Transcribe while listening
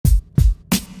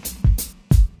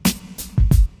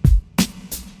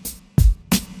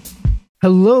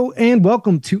Hello and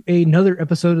welcome to another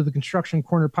episode of the Construction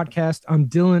Corner podcast. I'm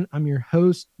Dylan. I'm your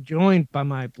host, joined by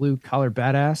my blue collar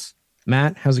badass,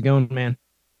 Matt. How's it going, man?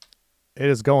 It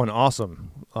is going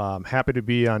awesome. Happy to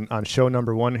be on show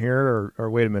number one here. Or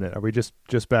wait a minute, are we just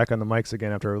back on the mics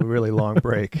again after a really long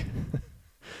break?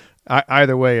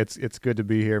 Either way, it's good to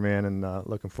be here, man, and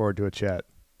looking forward to a chat.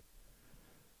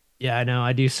 Yeah, I know.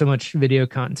 I do so much video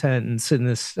content and sit in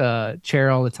this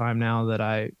chair all the time now that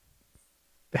I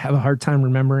have a hard time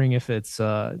remembering if it's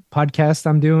podcast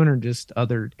I'm doing or just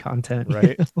other content.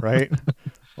 Right, right.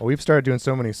 Well, we've started doing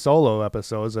so many solo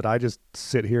episodes that I just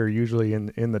sit here usually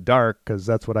in the dark because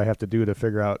that's what I have to do to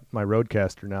figure out my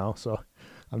Rodecaster now. So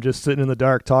I'm just sitting in the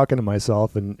dark talking to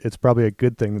myself, and it's probably a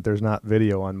good thing that there's not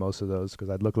video on most of those because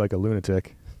I'd look like a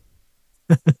lunatic.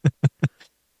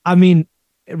 I mean,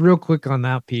 real quick on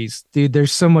that piece, dude,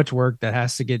 there's so much work that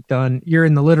has to get done. You're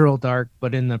in the literal dark,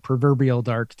 but in the proverbial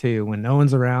dark too. When no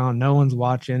one's around, no one's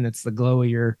watching, it's the glow of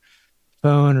your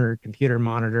phone or computer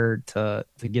monitor to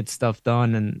get stuff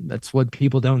done. And that's what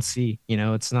people don't see.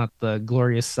 It's not the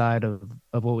glorious side of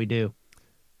what we do.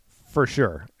 For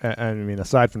sure. And I mean,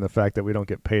 aside from the fact that we don't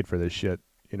get paid for this shit,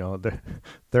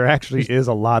 there actually is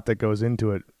a lot that goes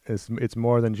into it. It's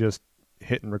more than just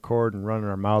hitting record and running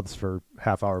our mouths for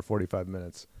half hour, 45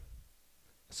 minutes.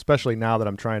 Especially now that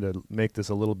I'm trying to make this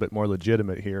a little bit more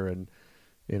legitimate here. And,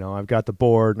 I've got the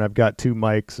board and I've got two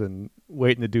mics and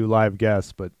waiting to do live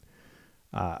guests, but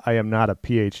I am not a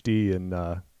PhD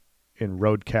in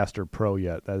Rodecaster Pro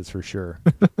yet. That is for sure.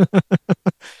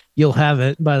 You'll have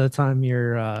it by the time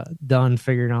you're done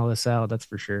figuring all this out. That's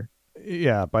for sure.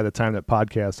 Yeah, by the time that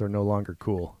podcasts are no longer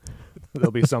cool,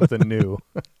 there'll be something new.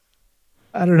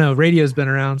 I don't know. Radio's been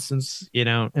around since,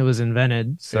 it was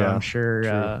invented. So I'm Yeah, sure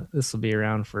true. this will be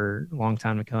around for a long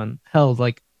time to come. Hell,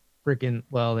 like freaking,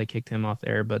 well, they kicked him off the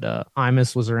air, but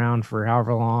Imus was around for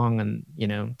however long.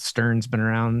 And, Stern's been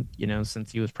around,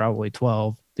 since he was probably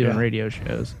 12 doing Yeah, radio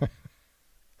shows.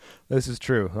 this is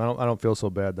true. I don't feel so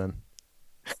bad then.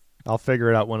 I'll figure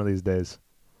it out one of these days.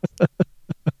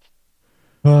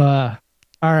 Uh,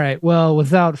 all right. Well,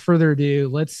 without further ado,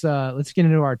 let's get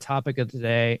into our topic of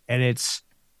today. And it's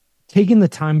taking the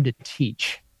time to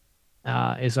teach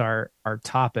is our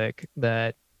topic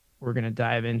that we're going to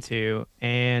dive into.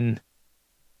 And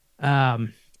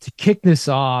to kick this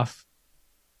off,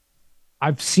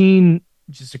 I've seen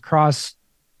just across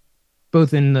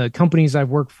both in the companies I've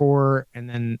worked for and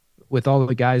then with all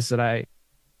the guys that I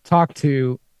talk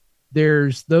to,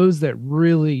 there's those that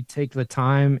really take the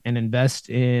time and invest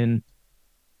in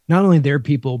not only their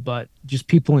people, but just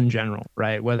people in general,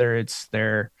 right? Whether it's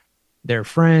their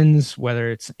friends,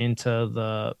 whether it's into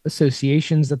the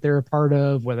associations that they're a part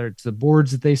of, whether it's the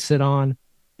boards that they sit on,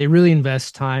 they really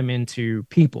invest time into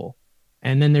people.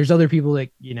 And then there's other people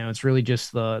that, it's really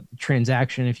just the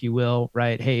transaction, if you will,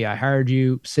 right? Hey, I hired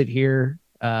you, sit here.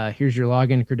 Here's your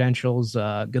login credentials.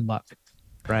 Good luck.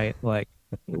 Right. Like,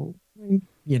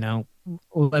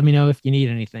 let me know if you need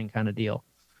anything kind of deal.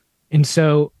 And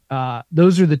so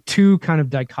those are the two kind of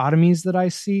dichotomies that I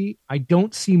see. I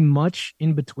don't see much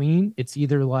in between. It's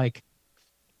either like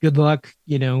good luck,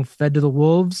 fed to the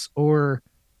wolves, or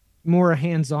more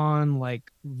hands-on, like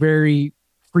very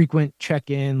frequent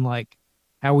check-in, like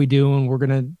how we doing? We're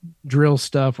gonna drill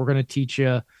stuff. We're gonna teach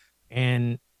you,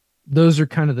 and those are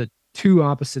kind of the two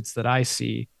opposites that I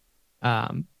see.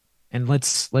 Um, and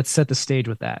let's set the stage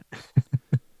with that.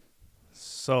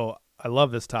 So I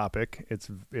love this topic. It's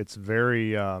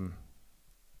very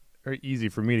easy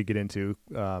for me to get into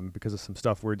because of some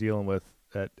stuff we're dealing with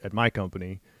at my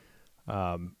company.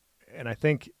 Um, and I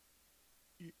think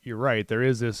you're right. There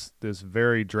is this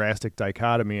very drastic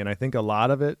dichotomy, and I think a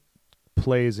lot of it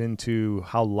plays into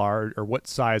how large or what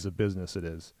size of business it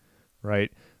is,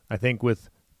 right? I think with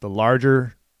the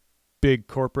larger, big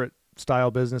corporate style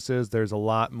businesses, there's a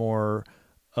lot more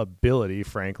ability,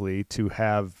 frankly, to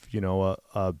have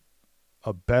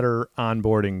a better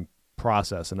onboarding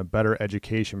process and a better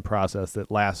education process that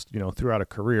lasts throughout a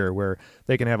career, where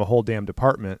they can have a whole damn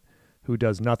department who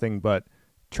does nothing but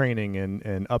training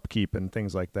and upkeep and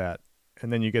things like that.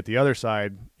 And then you get the other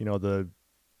side, the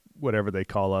whatever they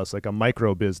call us, like a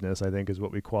micro business, I think is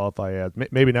what we qualify as.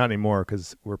 Maybe not anymore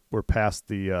because we're past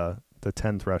the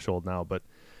 10 threshold now, but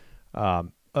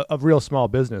a real small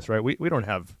business, right? We don't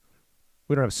have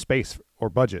space or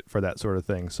budget for that sort of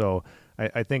thing. So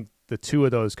I think the two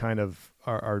of those kind of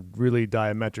are really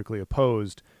diametrically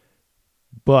opposed.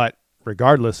 But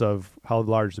regardless of how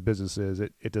large the business is,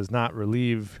 it does not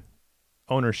relieve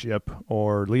ownership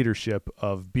or leadership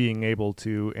of being able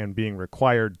to and being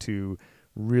required to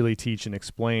really teach and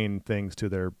explain things to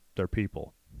their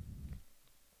people.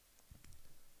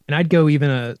 And I'd go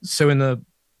even so in the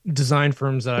design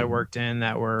firms that I worked in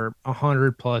that were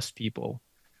 100 plus people,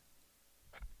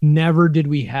 never did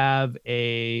we have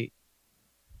a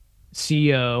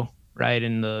CEO, right?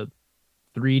 In the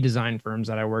three design firms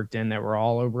that I worked in that were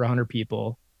all over 100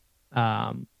 people.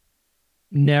 Um,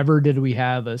 Never did we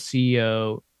have a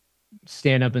CEO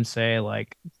stand up and say,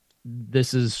 like,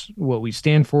 this is what we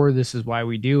stand for. This is why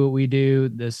we do what we do.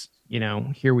 This,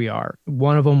 here we are.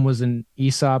 One of them was an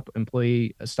ESOP,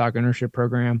 employee stock ownership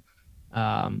program.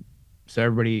 Um, so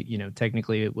everybody,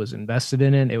 technically it was invested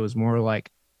in it. It was more like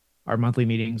our monthly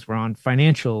meetings were on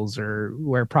financials or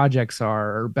where projects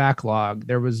are or backlog.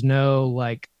 There was no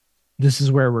like, this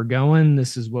is where we're going.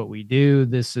 This is what we do.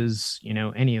 This is,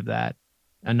 any of that.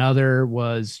 Another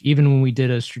was even when we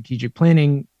did a strategic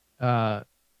planning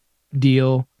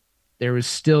deal, there was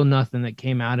still nothing that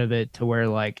came out of it to where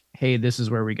like, hey, this is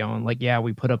where we're going. Like, yeah,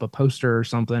 we put up a poster or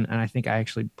something, and I think I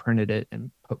actually printed it and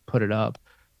put it up,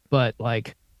 but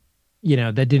like,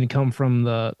 that didn't come from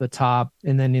the top.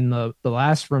 And then in the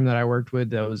last firm that I worked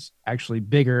with, that was actually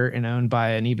bigger and owned by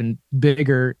an even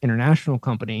bigger international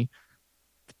company,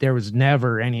 there was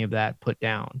never any of that put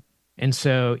down. And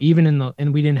so even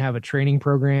and we didn't have a training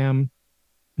program,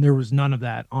 there was none of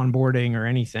that onboarding or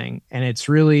anything. And it's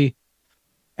really,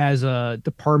 as a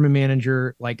department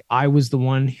manager, like I was the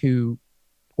one who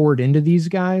poured into these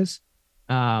guys.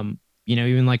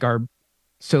 Even like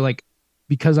so like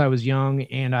because I was young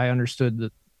and I understood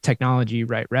the technology,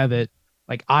 right? Revit,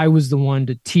 like I was the one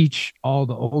to teach all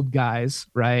the old guys,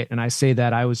 right? And I say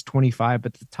that I was 25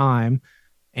 at the time,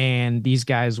 and these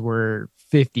guys were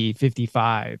 50,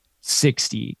 55,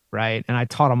 60, right? And I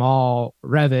taught them all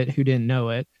Revit who didn't know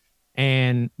it.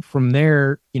 And from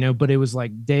there, but it was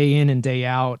like day in and day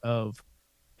out of,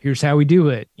 here's how we do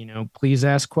it. Please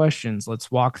ask questions.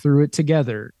 Let's walk through it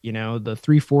together. The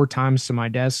 3, 4 times to my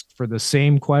desk for the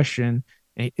same question.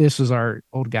 And this was our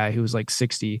old guy who was like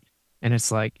 60. And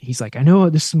it's like, he's like, I know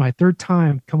this is my third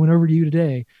time coming over to you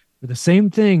today for the same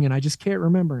thing. And I just can't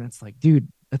remember. And it's like, dude,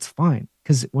 that's fine.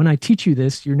 Because when I teach you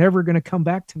this, you're never going to come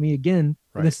back to me again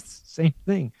for Right. this same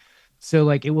thing. So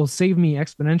like, it will save me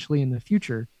exponentially in the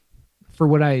future for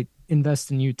what I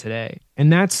invest in you today.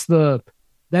 And that's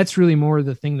really more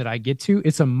the thing that I get to.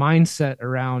 It's a mindset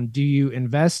around, do you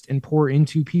invest and pour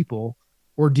into people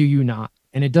or do you not?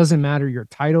 And it doesn't matter your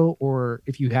title or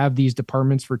if you have these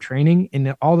departments for training.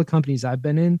 In all the companies I've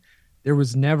been in, there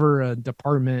was never a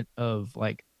department of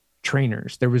like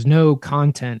trainers. There was no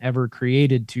content ever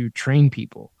created to train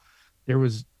people. There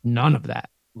was none of that.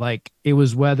 Like it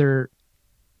was whether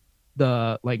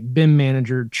the like BIM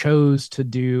manager chose to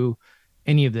do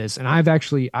any of this. And I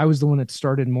was the one that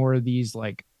started more of these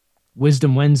like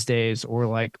Wisdom Wednesdays or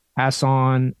like pass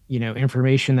on,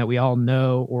 information that we all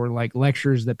know, or like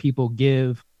lectures that people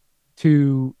give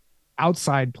to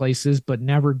outside places, but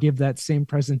never give that same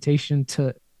presentation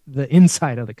to the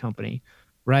inside of the company,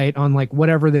 right? On like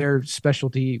whatever their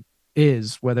specialty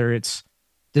is, whether it's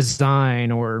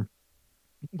design or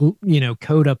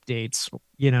code updates,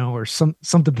 or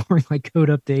something boring like code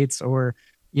updates, or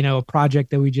a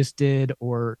project that we just did,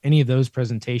 or any of those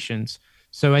presentations.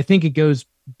 So I think it goes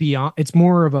beyond, it's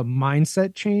more of a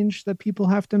mindset change that people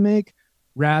have to make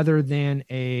rather than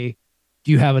do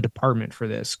you have a department for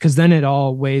this? Because then it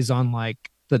all weighs on like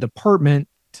the department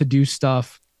to do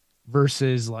stuff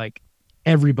versus like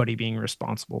everybody being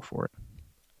responsible for it.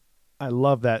 I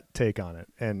love that take on it,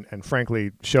 and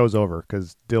frankly, show's over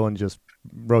because Dylan just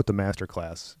wrote the master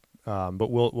class.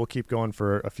 But we'll keep going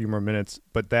for a few more minutes.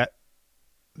 But that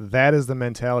is the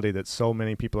mentality that so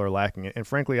many people are lacking, and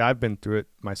frankly, I've been through it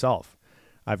myself.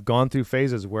 I've gone through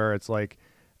phases where it's like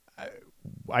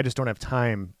I just don't have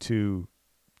time to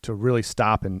really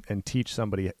stop and teach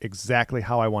somebody exactly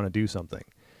how I want to do something.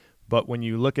 But when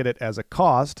you look at it as a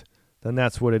cost, then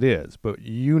that's what it is. But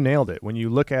you nailed it. When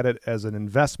you look at it as an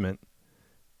investment,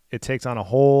 it takes on a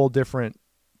whole different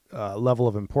level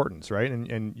of importance, right?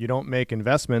 And you don't make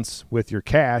investments with your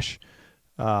cash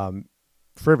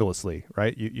frivolously,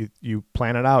 right? You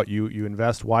plan it out, you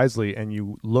invest wisely, and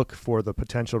you look for the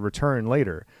potential return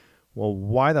later. Well,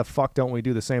 why the fuck don't we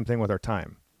do the same thing with our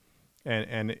time?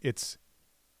 And it's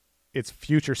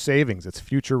future savings, it's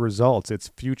future results, it's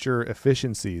future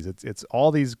efficiencies, it's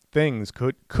all these things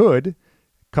could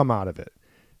come out of it.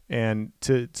 And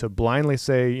to blindly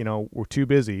say, we're too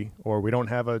busy, or we don't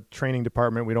have a training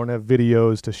department, we don't have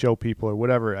videos to show people, or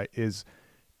whatever, is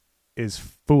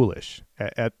foolish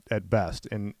at best.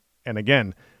 And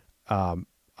again, I'm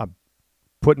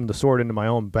putting the sword into my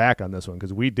own back on this one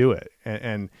because we do it.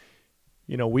 And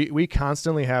we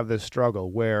constantly have this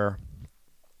struggle where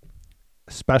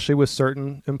especially with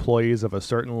certain employees of a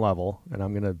certain level, and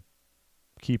I'm going to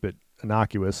keep it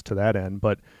innocuous to that end,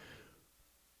 but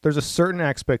there's a certain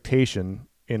expectation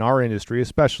in our industry,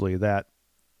 especially, that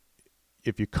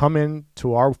if you come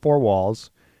into our four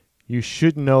walls, you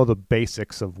should know the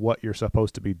basics of what you're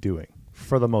supposed to be doing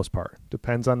for the most part.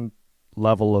 Depends on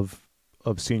level of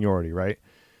seniority, right?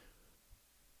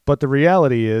 But the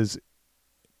reality is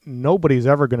nobody's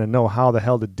ever going to know how the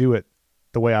hell to do it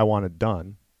the way I want it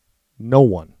done. No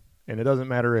one. And it doesn't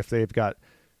matter if they've got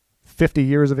 50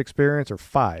 years of experience or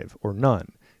 5 or none.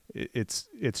 It's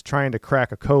trying to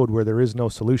crack a code where there is no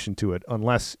solution to it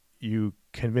unless you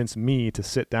convince me to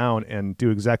sit down and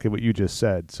do exactly what you just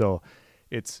said. So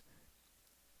it's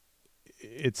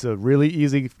a really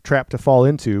easy trap to fall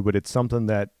into, but it's something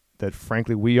that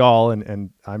frankly we all, and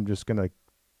I'm just going to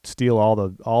steal all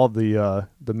of the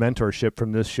mentorship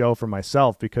from this show for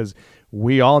myself, because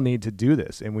we all need to do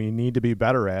this and we need to be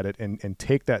better at it and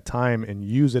take that time and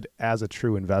use it as a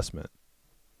true investment.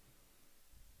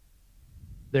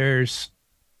 There's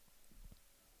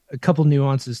a couple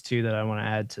nuances too that I want to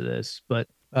add to this, but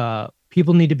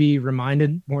people need to be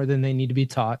reminded more than they need to be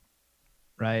taught,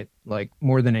 right? Like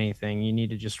more than anything, you need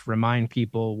to just remind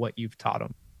people what you've taught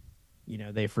them. You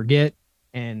know, they forget,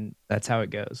 and that's how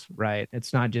it goes, right?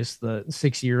 It's not just the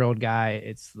 60-year-old guy,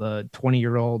 it's the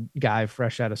 20-year-old guy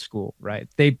fresh out of school, right?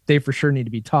 They for sure need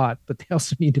to be taught, but they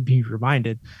also need to be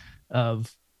reminded of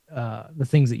the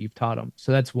things that you've taught them.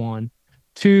 So that's one.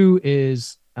 Two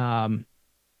is having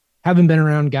been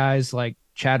around guys like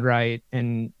Chad Wright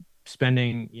and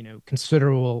spending,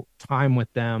 considerable time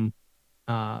with them,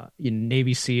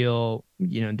 Navy SEAL,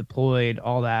 deployed,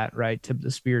 all that, right? Tip of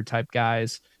the spear type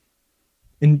guys.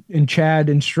 And Chad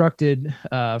instructed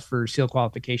for SEAL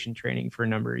qualification training for a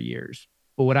number of years.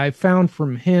 But what I found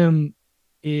from him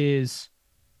is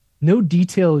no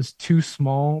detail is too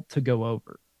small to go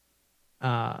over.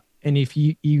 And if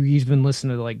you even listen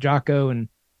to like Jocko and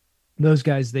those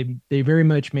guys, they very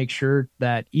much make sure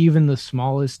that even the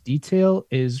smallest detail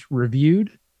is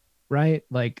reviewed, right?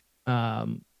 Like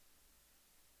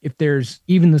if there's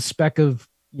even the speck of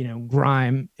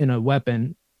grime in a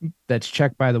weapon that's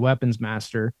checked by the weapons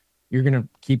master, you're going to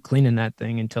keep cleaning that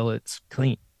thing until it's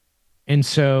clean. And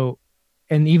so,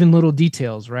 and even little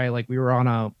details, right? Like we were on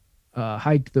a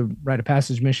hike, the rite of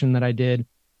passage mission that I did,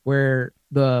 where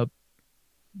the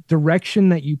direction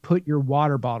that you put your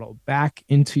water bottle back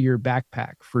into your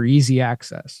backpack for easy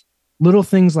access, little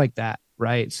things like that,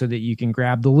 right? So that you can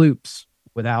grab the loops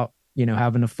without,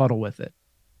 having to fuddle with it.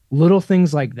 Little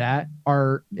things like that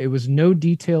it was no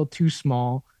detail too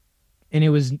small. And it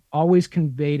was always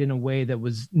conveyed in a way that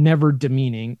was never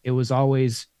demeaning. It was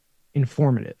always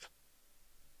informative.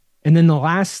 And then the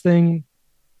last thing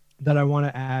that I want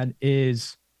to add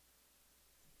is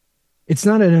it's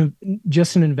not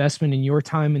just an investment in your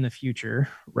time in the future,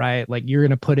 right? Like you're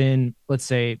going to put in, let's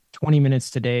say 20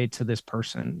 minutes today to this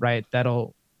person, right?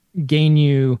 That'll gain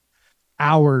you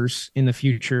hours in the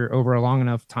future over a long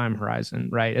enough time horizon,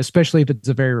 right? Especially if it's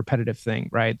a very repetitive thing,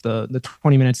 right? The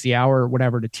 20 minutes, the hour,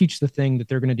 whatever, to teach the thing that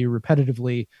they're going to do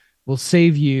repetitively will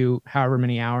save you however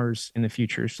many hours in the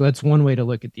future. So that's one way to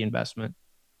look at the investment.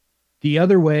 The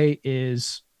other way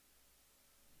is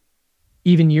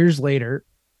even years later,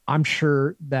 I'm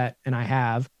sure that, and I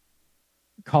have,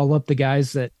 call up the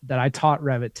guys that I taught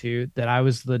Revit to, that I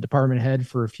was the department head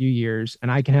for a few years,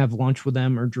 and I can have lunch with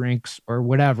them or drinks or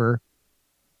whatever,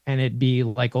 and it'd be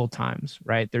like old times,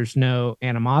 right? There's no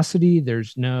animosity,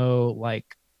 there's no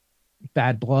like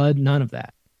bad blood, none of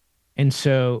that. And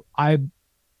so I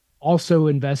also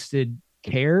invested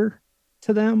care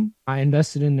to them. I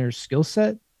invested in their skill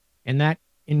set, and that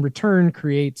in return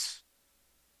creates,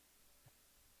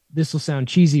 this will sound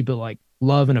cheesy, but like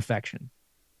love and affection,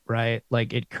 right?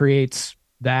 Like it creates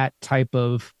that type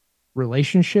of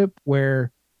relationship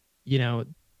where,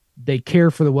 they care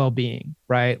for the well-being,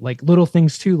 right? Like little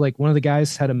things too. Like one of the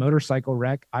guys had a motorcycle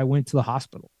wreck. I went to the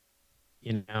hospital,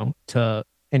 and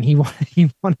he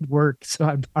wanted work. So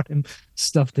I brought him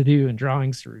stuff to do and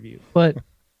drawings to review, but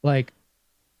like,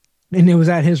 and it was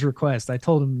at his request. I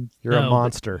told him, you're a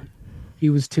monster.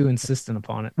 He was too insistent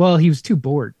upon it. Well, he was too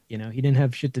bored, he didn't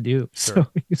have shit to do. Sure. So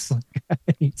he was like, I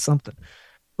need something.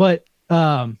 But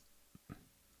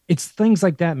it's things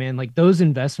like that, man. Like those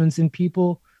investments in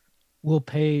people will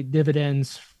pay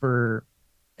dividends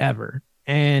forever.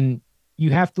 And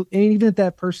you have to, and even if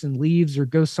that person leaves or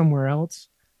goes somewhere else,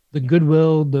 the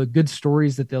goodwill, the good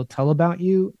stories that they'll tell about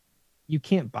you, you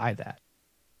can't buy that.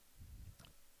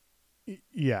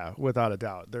 Yeah, without a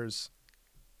doubt. There's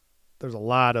a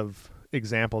lot of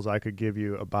examples I could give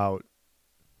you about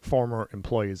former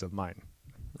employees of mine,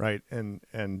 right?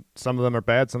 And some of them are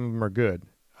bad, some of them are good.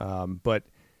 But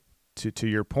to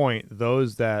your point,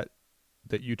 those that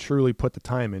you truly put the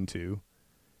time into,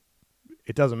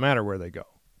 it doesn't matter where they go.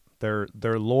 They're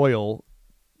loyal,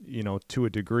 to a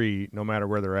degree, no matter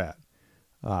where they're at.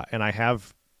 And I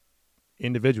have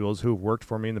individuals who've worked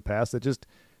for me in the past that just,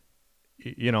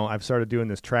 I've started doing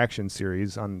this traction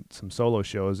series on some solo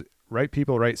shows. Right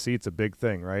people, right seat's a big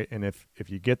thing, right? And if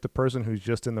you get the person who's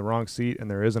just in the wrong seat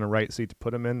and there isn't a right seat to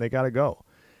put them in, they got to go.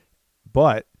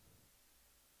 But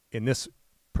in this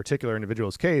particular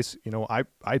individual's case,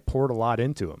 I poured a lot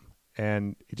into him,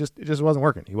 and it just wasn't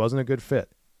working. He wasn't a good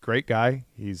fit. Great guy.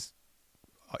 He's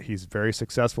very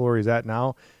successful where he's at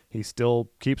now. He still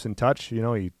keeps in touch.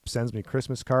 He sends me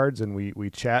Christmas cards, and we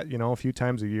chat, a few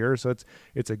times a year. So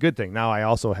it's a good thing. Now I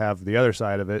also have the other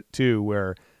side of it too,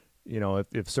 where,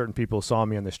 if certain people saw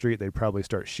me on the street, they'd probably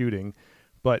start shooting.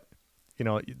 But,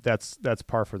 that's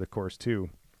par for the course too.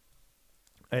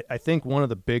 I think one of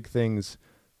the big things,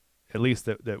 at least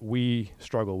that we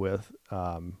struggle with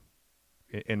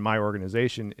in my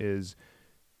organization, is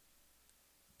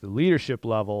the leadership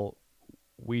level.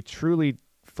 We truly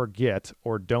forget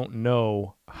or don't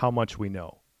know how much we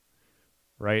know,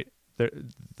 right?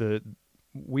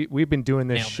 We've been doing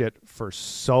this shit for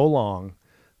so long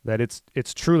that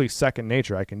it's truly second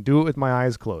nature. I can do it with my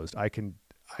eyes closed. I can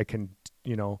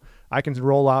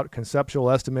roll out conceptual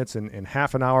estimates in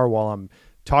half an hour while I'm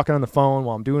talking on the phone,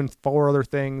 while I'm doing 4 other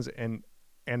things, and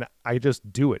I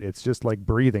just do it. It's just like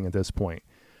breathing at this point.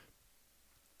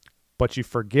 But you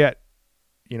forget,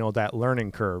 that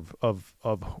learning curve of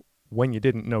when you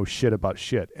didn't know shit about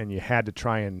shit, and you had to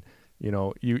try and,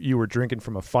 you were drinking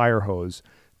from a fire hose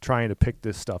trying to pick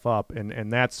this stuff up.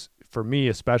 And that's, for me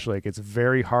especially, like, it's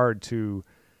very hard to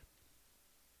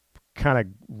kind of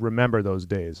remember those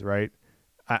days, right?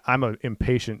 I'm an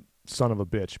impatient son of a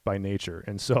bitch by nature.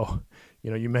 And so,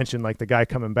 you mentioned like the guy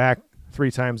coming back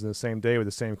 3 times in the same day with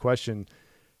the same question.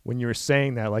 When you were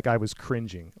saying that, like, I was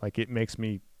cringing. Like, it makes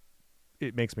me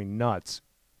nuts.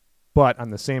 But on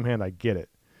the same hand, I get it.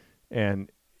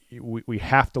 And we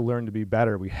have to learn to be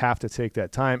better. We have to take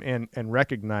that time and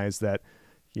recognize that,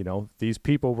 these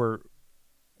people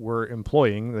we're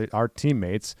employing, our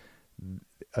teammates,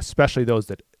 especially those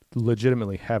that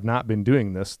legitimately have not been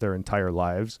doing this their entire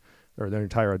lives or their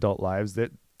entire adult lives,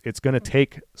 that it's going to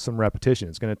take some repetition.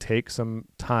 It's going to take some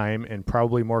time and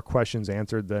probably more questions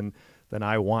answered than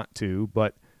I want to.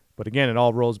 But again, it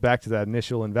all rolls back to that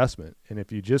initial investment. And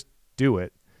if you just do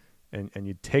it and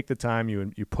you take the time,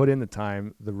 you put in the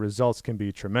time, the results can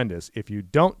be tremendous. If you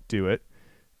don't do it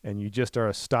and you just are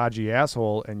a stodgy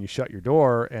asshole and you shut your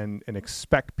door and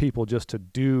expect people just to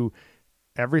do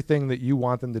everything that you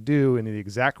want them to do in the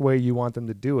exact way you want them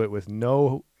to do it with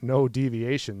no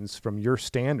deviations from your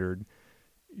standard,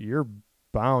 you're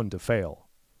bound to fail,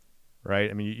 right?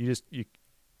 I mean,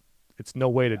 it's no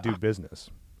way to do business.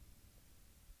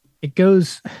 It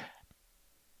goes,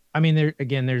 I mean,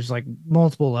 there's like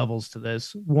multiple levels to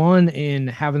this. One, in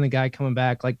having the guy coming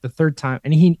back like the 3rd time,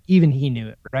 and he knew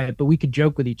it, right? But we could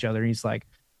joke with each other. He's like,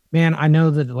 man, I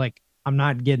know that, like, I'm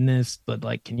not getting this, but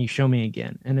like, can you show me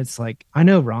again? And it's like, I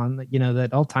know, Ron, that,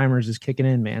 that Alzheimer's is kicking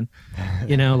in, man.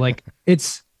 Like,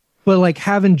 but like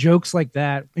having jokes like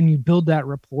that, and you build that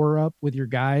rapport up with your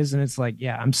guys, and it's like,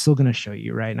 yeah, I'm still going to show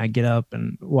you, right? And I get up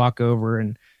and walk over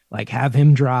and like have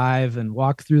him drive and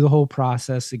walk through the whole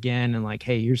process again. And like,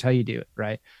 hey, here's how you do it,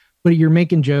 right? But you're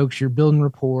making jokes, you're building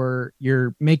rapport,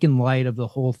 you're making light of the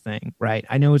whole thing, right?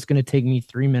 I know it's going to take me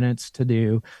 3 minutes to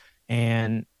do.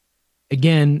 And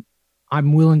again,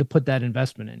 I'm willing to put that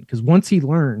investment in, because once he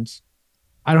learns,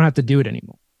 I don't have to do it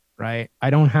anymore, right? I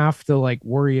don't have to like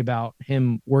worry about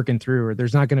him working through, or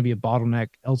there's not going to be a bottleneck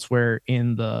elsewhere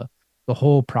in the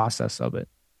whole process of it.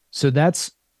 So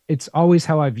it's always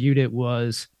how I viewed it,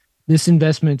 was this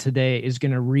investment today is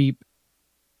going to reap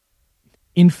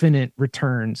infinite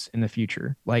returns in the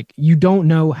future. Like, you don't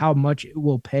know how much it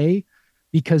will pay,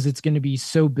 because it's going to be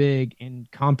so big and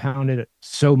compounded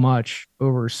so much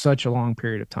over such a long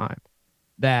period of time,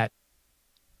 that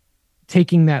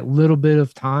taking that little bit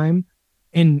of time,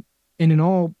 and in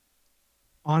all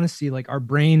honesty, like, our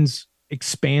brains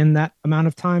expand that amount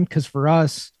of time. Because for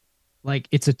us, like,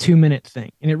 it's a 2-minute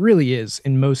thing, and it really is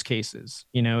in most cases.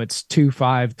 It's 2,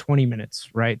 5, 20 minutes,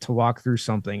 right, to walk through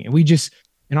something. And we just,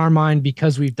 in our mind,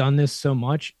 because we've done this so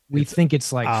much, we think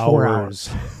it's like 4 hours.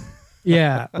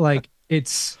 Yeah, like,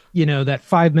 it's, that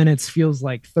 5 minutes feels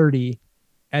like 30,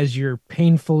 as you're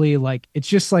painfully, like, it's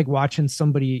just like watching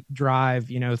somebody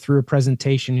drive, through a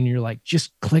presentation, and you're like,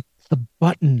 just click the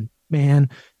button, man.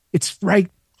 It's right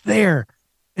there.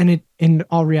 And in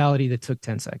all reality, that took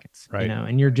 10 seconds, right.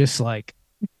 And you're just like,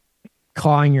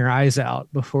 clawing your eyes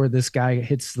out before this guy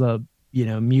hits the,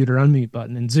 mute or unmute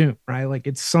button in Zoom, right? Like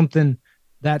it's something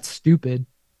that's stupid,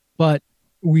 but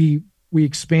we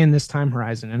expand this time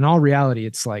horizon. In all reality,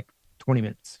 it's like 20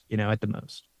 minutes, at the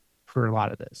most for a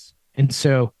lot of this. And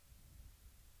so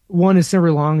one is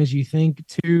never long as you think.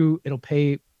 Two, it'll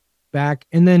pay back.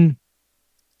 And then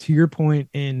to your point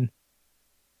in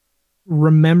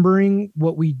remembering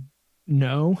what we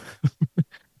know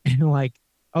and like,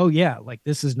 oh yeah, like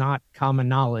this is not common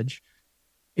knowledge,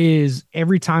 is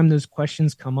every time those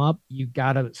questions come up, you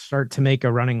got to start to make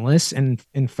a running list. And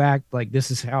in fact, like this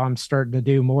is how I'm starting to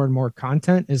do more and more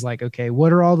content is like, okay,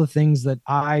 what are all the things that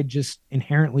I just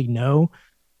inherently know,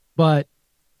 but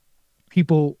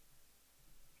people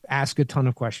ask a ton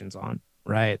of questions on,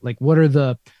 right? Like what are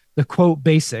the quote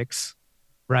basics,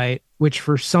 right? Which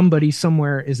for somebody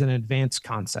somewhere is an advanced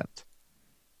concept,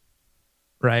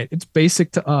 right? It's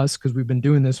basic to us because we've been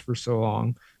doing this for so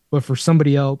long, but for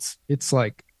somebody else, it's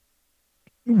like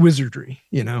wizardry,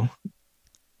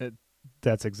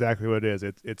 That's exactly what it is.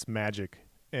 It's magic,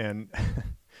 and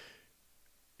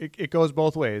it goes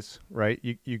both ways, right?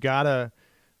 You gotta.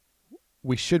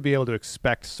 We should be able to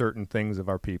expect certain things of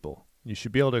our people. You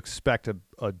should be able to expect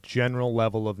a general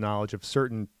level of knowledge of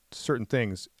certain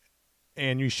things,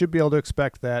 and you should be able to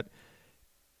expect that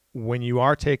when you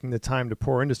are taking the time to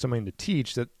pour into something to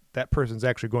teach, that person's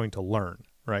actually going to learn,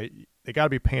 right? They got to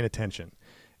be paying attention,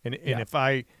 and Yeah.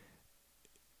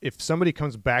 if somebody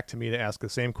comes back to me to ask the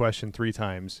same question 3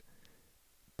 times,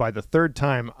 by the third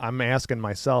time, I'm asking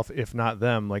myself, if not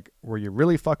them, like, were you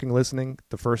really fucking listening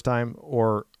the first time,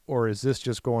 or is this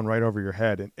just going right over your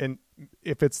head? And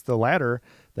if it's the latter,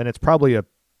 then it's probably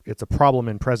it's a problem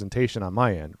in presentation on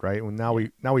my end, right? When now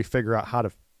we figure out how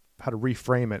to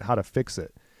reframe it, how to fix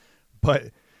it. But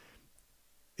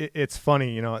it's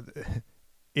funny,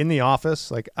 in the office,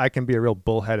 like I can be a real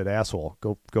bullheaded asshole.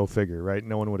 Go figure, right?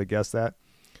 No one would have guessed that.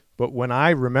 But when I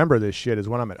remember this shit is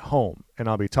when I'm at home and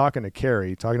I'll be talking to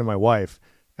Carrie, talking to my wife,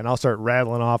 and I'll start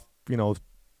rattling off,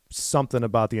 something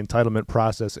about the entitlement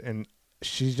process. And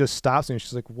she just stops me and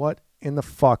she's like, what in the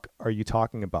fuck are you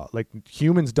talking about? Like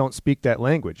humans don't speak that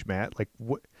language, Matt. Like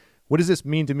what does this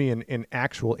mean to me in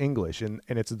actual English? And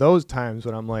it's those times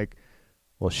when I'm like,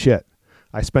 well, shit,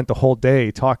 I spent the whole day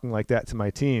talking like that to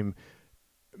my team.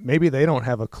 Maybe they don't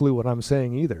have a clue what I'm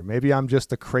saying either. Maybe I'm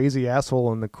just a crazy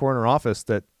asshole in the corner office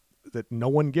that no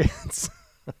one gets.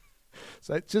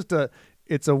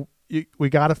 So we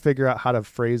got to figure out how to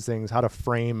phrase things, how to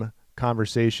frame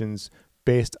conversations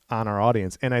based on our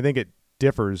audience. And I think it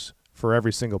differs for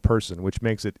every single person, which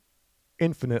makes it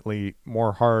infinitely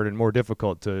more hard and more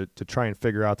difficult to try and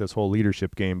figure out this whole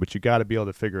leadership game, but you got to be able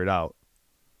to figure it out.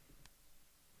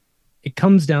 It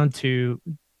comes down to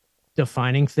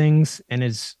defining things, and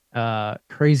as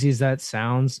crazy as that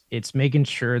sounds, it's making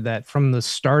sure that from the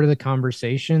start of the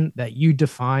conversation that you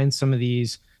define some of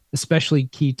these especially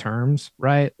key terms,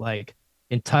 right? Like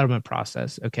entitlement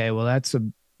process. Okay, well that's a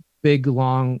big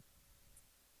long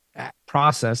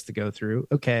process to go through.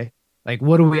 Okay, like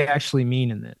what do we actually mean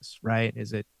in this, right?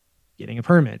 Is it getting a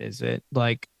permit? Is it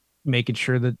like making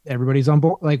sure that everybody's on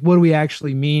board? Like what do we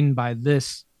actually mean by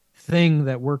this thing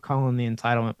that we're calling the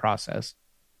entitlement process?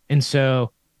 And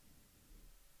so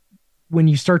when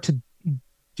you start to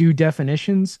do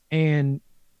definitions and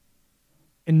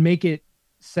make it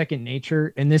second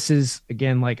nature, and this is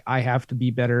again like I have to be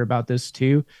better about this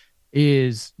too,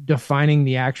 is defining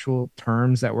the actual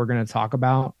terms that we're going to talk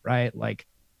about, right? Like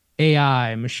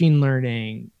AI, machine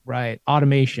learning, right?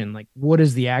 Automation, like what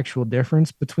is the actual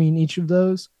difference between each of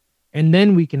those? And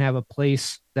then we can have a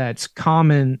place that's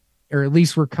common, or at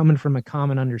least we're coming from a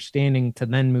common understanding to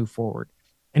then move forward.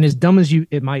 And as dumb as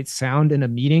it might sound in a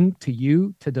meeting to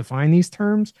you to define these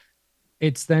terms,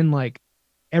 it's then like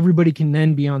everybody can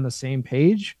then be on the same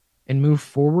page and move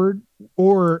forward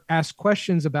or ask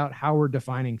questions about how we're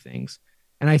defining things.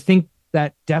 And I think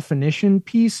that definition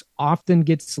piece often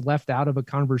gets left out of a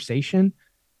conversation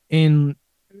in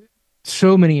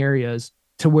so many areas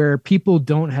to where people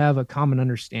don't have a common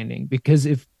understanding. Because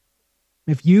if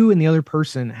you and the other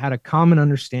person had a common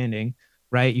understanding,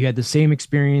 right? You had the same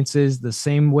experiences, the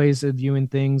same ways of viewing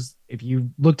things. If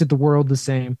you looked at the world the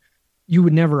same, you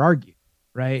would never argue,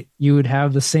 right? You would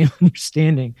have the same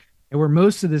understanding. And where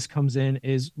most of this comes in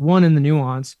is one in the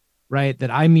nuance, right? That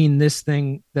I mean this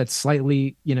thing that's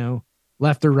slightly,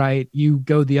 left or right, you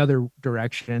go the other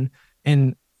direction.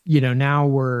 And, now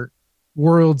we're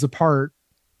worlds apart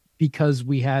because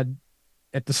we had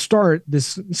at the start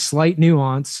this slight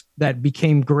nuance that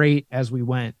became great as we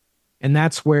went. And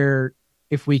that's where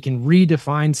if we can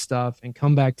redefine stuff and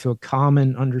come back to a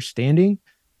common understanding,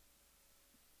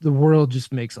 the world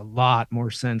just makes a lot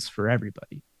more sense for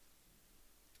everybody.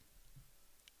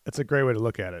 That's a great way to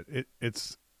look at it.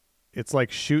 It's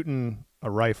like shooting a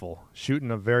rifle,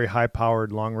 shooting a very high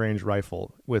powered long range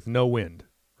rifle with no wind,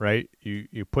 right?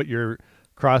 You put your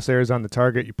crosshairs on the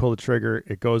target, you pull the trigger,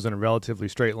 it goes in a relatively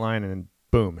straight line and then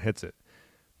boom, hits it.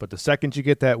 But the second you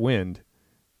get that wind,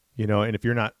 and if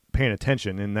you're not paying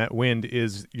attention, and that wind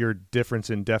is your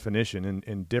difference in definition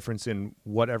and difference in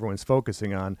what everyone's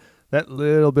focusing on, that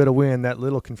little bit of wind, that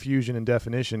little confusion in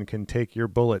definition can take your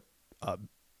bullet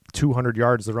 200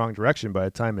 yards the wrong direction by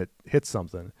the time it hits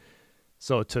something.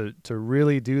 So to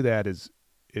really do that is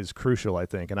crucial, I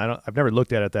think. And I've never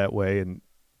looked at it that way. And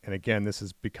again, this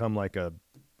has become like a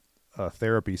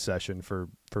therapy session for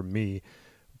me.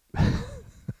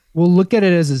 We'll look at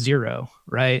it as a zero,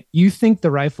 right? You think the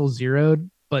rifle's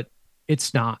zeroed, but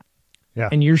it's not. Yeah.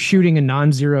 And you're shooting a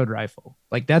non-zeroed rifle.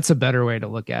 Like that's a better way to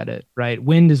look at it, right?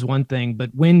 Wind is one thing,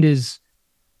 but wind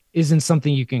isn't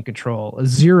something you can control. A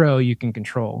zero you can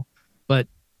control. But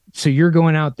so you're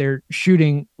going out there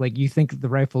shooting like you think the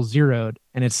rifle's zeroed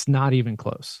and it's not even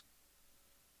close.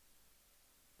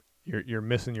 You're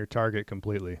missing your target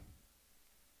completely.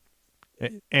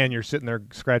 And you're sitting there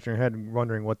scratching your head and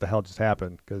wondering what the hell just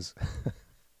happened, because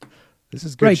this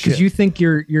is good, right? Because you think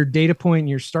your data point and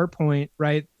your start point,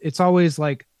 right? It's always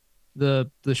like the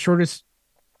shortest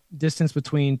distance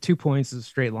between 2 points is a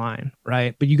straight line,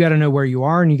 right? But you got to know where you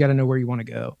are and you got to know where you want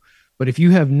to go. But if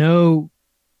you have no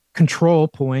control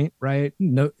point, right?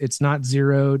 No, it's not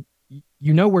zeroed.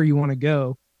 You know where you want to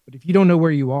go, but if you don't know where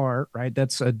you are, right?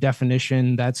 That's a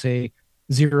definition. That's a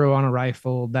zero on a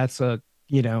rifle. That's a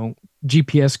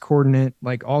GPS coordinate,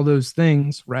 like all those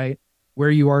things, right? Where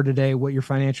you are today, what your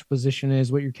financial position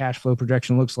is, what your cash flow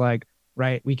projection looks like,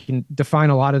 right? We can define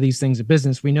a lot of these things in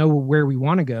business. We know where we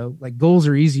want to go. Like goals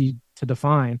are easy to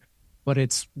define, but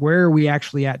it's where are we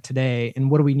actually at today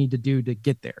and what do we need to do to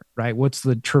get there, right? What's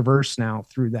the traverse now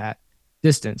through that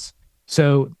distance?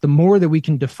 So the more that we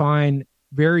can define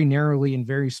very narrowly and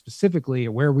very specifically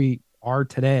where we are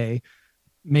today,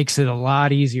 makes it a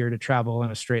lot easier to travel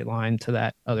in a straight line to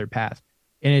that other path.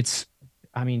 And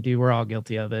I mean, dude, we're all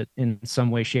guilty of it in some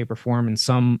way, shape, or form in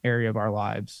some area of our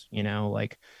lives.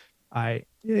 Like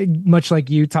much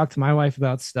like you, talk to my wife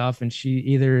about stuff and she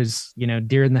either is,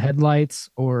 deer in the headlights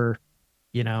or,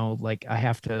 like I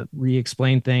have to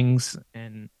re-explain things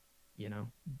and,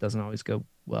 doesn't always go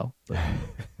well.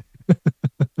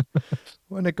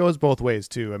 Well, and it goes both ways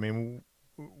too. I mean,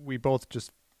 we both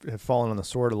just have fallen on the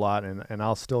sword a lot, and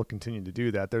I'll still continue to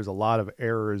do that. There's a lot of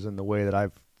errors in the way that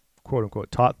I've quote unquote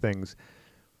taught things,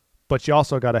 but you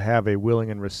also got to have a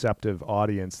willing and receptive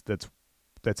audience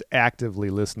that's actively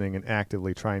listening and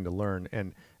actively trying to learn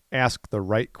and ask the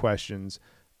right questions,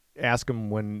 ask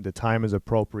them when the time is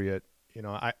appropriate.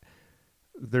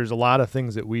 There's a lot of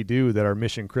things that we do that are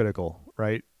mission critical,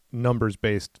 right? Numbers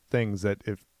based things that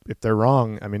if they're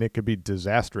wrong, I mean, it could be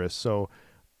disastrous. So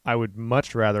I would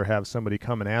much rather have somebody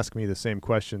come and ask me the same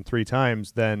question 3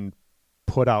 times than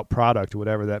put out product,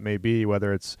 whatever that may be,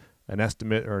 whether it's an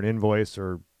estimate or an invoice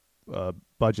or a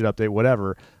budget update,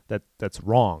 whatever, that's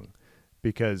wrong,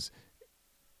 because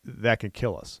that can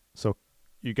kill us. So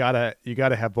you gotta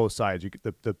have both sides.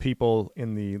 The people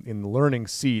in the learning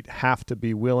seat have to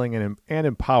be willing and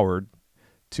empowered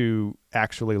to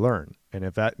actually learn. And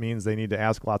if that means they need to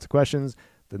ask lots of questions,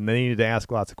 then they need to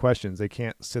ask lots of questions. They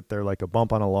can't sit there like a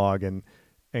bump on a log and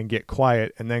get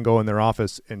quiet and then go in their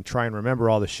office and try and remember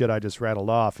all the shit I just rattled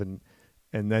off and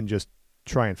then just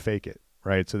try and fake it,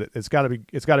 right? So that it's got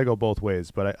to go both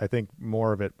ways. But I think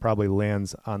more of it probably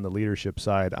lands on the leadership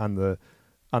side. On the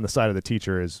side of the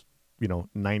teacher is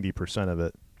 90% of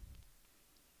it.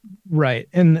 Right.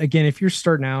 And again, if you're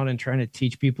starting out and trying to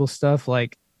teach people stuff,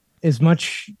 like as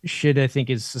much shit I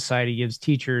think as society gives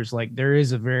teachers, like there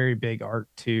is a very big art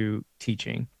to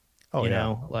teaching.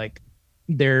 Like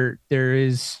there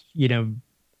is,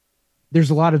 there's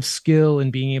a lot of skill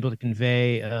in being able to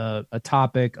convey a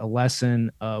topic, a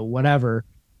lesson, whatever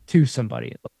to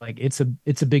somebody. Like it's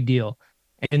a big deal.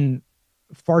 And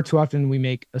far too often we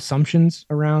make assumptions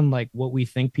around like what we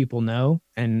think people know.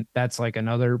 And that's like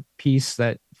another piece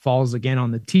that falls again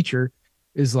on the teacher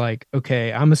is like,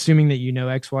 okay, I'm assuming that you know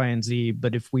X, Y, and Z,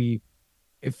 but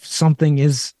if something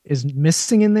is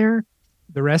missing in there,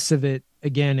 the rest of it,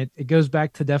 again, it goes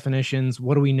back to definitions.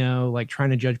 What do we know? Like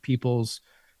trying to judge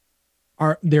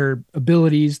their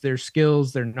abilities, their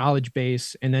skills, their knowledge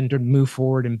base, and then to move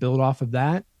forward and build off of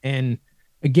that. And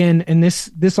again, and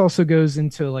this also goes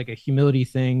into like a humility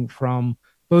thing from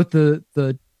both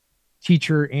the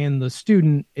teacher and the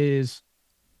student is,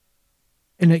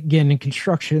 and again, in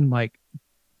construction, like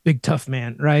big tough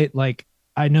man, right? Like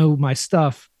I know my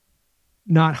stuff,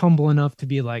 not humble enough to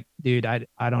be like, dude,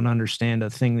 I don't understand a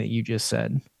thing that you just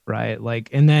said, right? Like,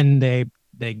 and then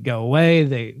they go away,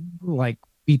 they like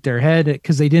beat their head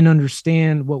because they didn't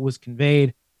understand what was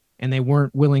conveyed, and they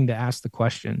weren't willing to ask the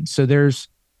question. So there's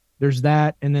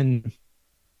that, and then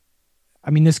I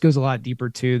mean, this goes a lot deeper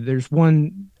too. There's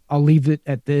one, I'll leave it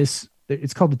at this.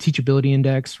 It's called the teachability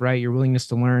index, right? Your willingness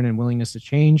to learn and willingness to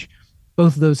change.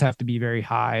 Both of those have to be very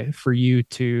high for you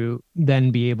to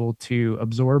then be able to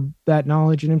absorb that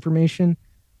knowledge and information.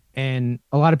 And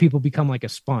a lot of people become like a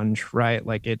sponge, right?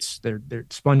 Like it's their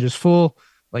sponge is full,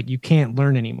 like you can't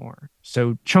learn anymore.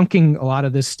 So chunking a lot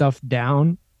of this stuff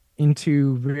down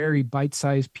into very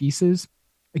bite-sized pieces,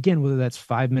 again, whether that's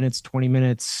 5 minutes, 20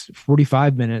 minutes,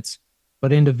 45 minutes,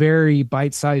 but into very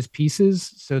bite-sized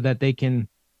pieces so that they can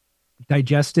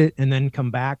digest it and then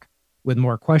come back with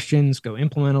more questions, go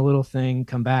implement a little thing,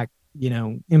 come back,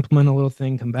 implement a little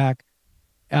thing, come back.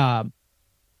 Uh,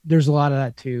 there's a lot of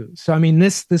that too. So I mean,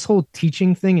 this whole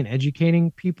teaching thing and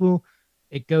educating people,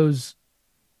 it goes,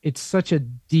 it's such a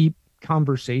deep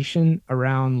conversation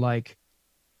around like,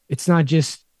 it's not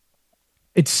just,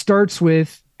 it starts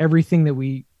with everything that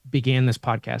we began this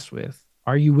podcast with.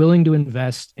 Are you willing to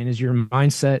invest? And is your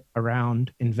mindset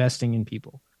around investing in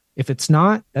people? If it's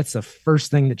not, that's the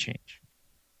first thing to change.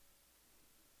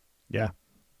 Yeah.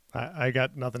 I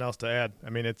got nothing else to add. I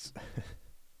mean, it's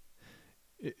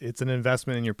an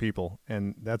investment in your people,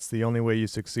 and that's the only way you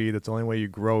succeed. It's the only way you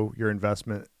grow your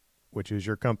investment, which is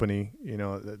your company.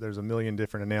 There's a million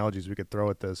different analogies we could throw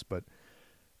at this, but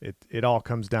it all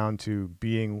comes down to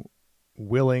being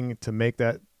willing to make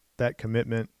that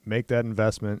commitment, make that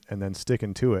investment, and then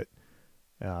sticking to it.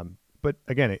 But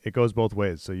again, it goes both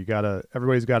ways. So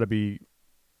everybody's got to be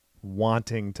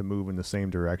wanting to move in the same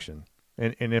direction.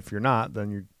 And if you're not,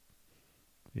 then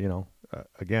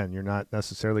again, you're not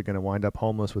necessarily going to wind up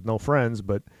homeless with no friends,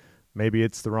 but maybe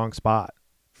it's the wrong spot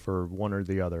for one or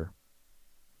the other.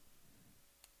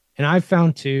 And I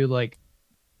found too, like,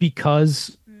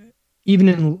 because even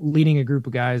in leading a group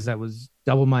of guys that was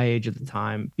double my age at the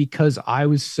time, because I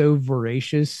was so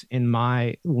voracious in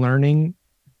my learning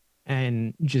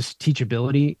and just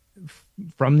teachability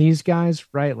from these guys,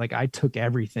 right? Like I took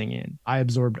everything in, I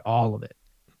absorbed all of it.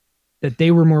 That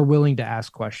they were more willing to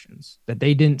ask questions, that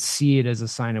they didn't see it as a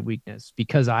sign of weakness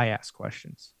because I asked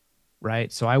questions,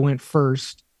 right? So I went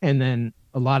first, and then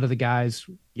a lot of the guys,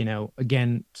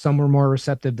 again, some were more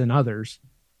receptive than others,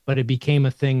 but it became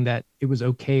a thing that it was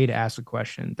okay to ask a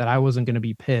question, that I wasn't going to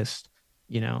be pissed.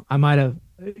 I might have,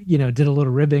 did a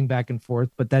little ribbing back and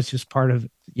forth, but that's just part of,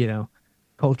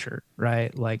 culture,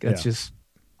 right? Like that's just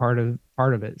part of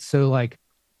it. So like,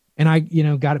 and I,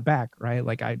 got it back, right?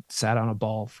 Like I sat on a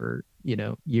ball for,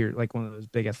 year, like one of those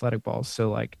big athletic balls.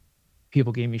 So like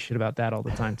people gave me shit about that all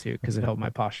the time too, because it helped my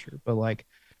posture. But like,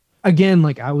 again,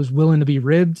 like I was willing to be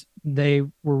ribbed. They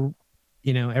were,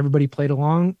 everybody played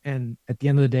along. And at the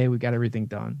end of the day, we got everything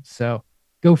done. So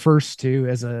go first too,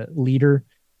 as a leader,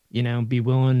 be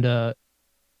willing to,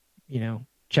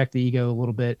 check the ego a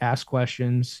little bit, ask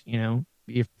questions,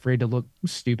 be afraid to look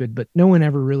stupid, but no one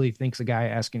ever really thinks a guy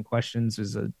asking questions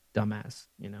is a dumbass.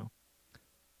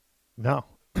 No,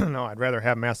 no, I'd rather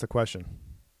have him ask the question,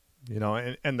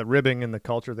 and the ribbing and the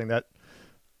culture thing, that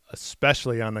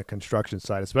especially on the construction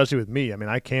side, especially with me. I mean,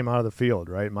 I came out of the field,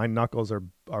 right? My knuckles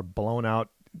are blown out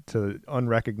to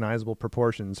unrecognizable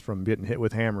proportions from getting hit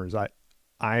with hammers.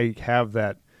 I have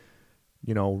that,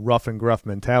 rough and gruff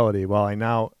mentality. While I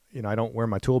now, I don't wear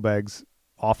my tool bags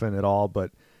often at all,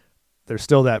 but there's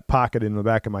still that pocket in the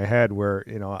back of my head where,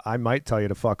 I might tell you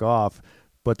to fuck off,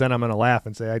 but then I'm going to laugh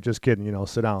and say, I just kidding,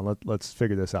 sit down, let's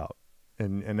figure this out.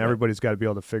 And everybody's got to be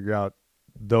able to figure out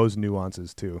those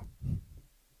nuances too.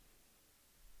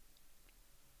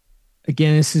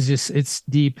 Again, this is just, it's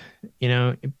deep,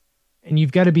 and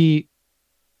you've got to be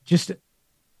just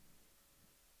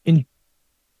in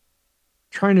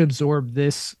trying to absorb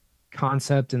this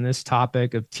concept and this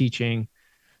topic of teaching.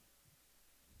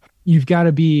 You've got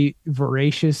to be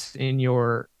voracious in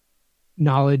your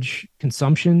knowledge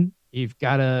consumption. You've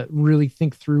got to really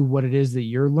think through what it is that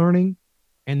you're learning,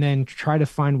 and then try to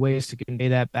find ways to convey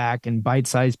that back in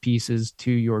bite-sized pieces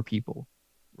to your people,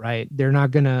 right? They're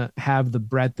not going to have the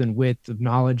breadth and width of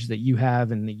knowledge that you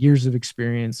have and the years of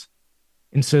experience.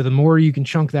 And so the more you can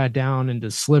chunk that down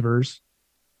into slivers,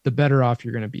 the better off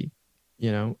you're going to be,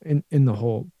 in the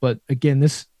whole. But again,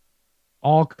 this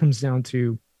all comes down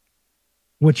to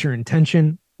what's your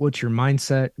intention, what's your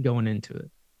mindset going into it.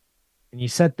 And you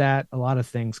set that, a lot of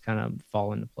things kind of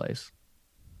fall into place.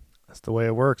 That's the way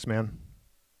it works, man.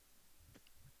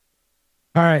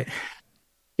 All right.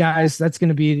 guys, that's going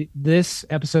to be this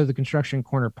episode of the Construction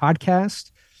Corner podcast.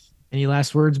 Any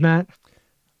last words, Matt?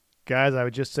 Guys, I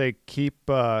would just say keep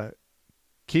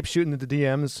shooting the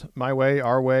DMs my way,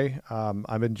 our way.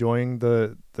 I'm enjoying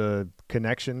the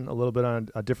connection a little bit on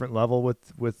a different level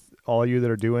with all of you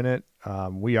that are doing it.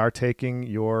 We are taking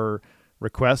your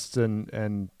requests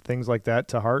and things like that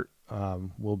to heart.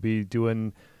 We'll be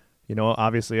doing,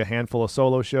 obviously a handful of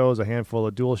solo shows, a handful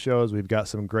of dual shows. We've got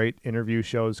some great interview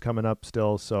shows coming up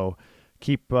still. So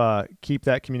keep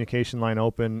that communication line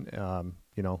open.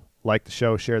 Like the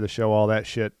show, share the show, all that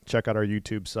shit. Check out our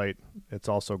YouTube site. It's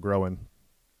also growing.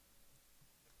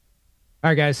 All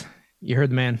right, guys, you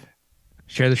heard the man.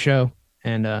 Share the show,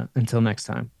 and until next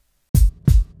time.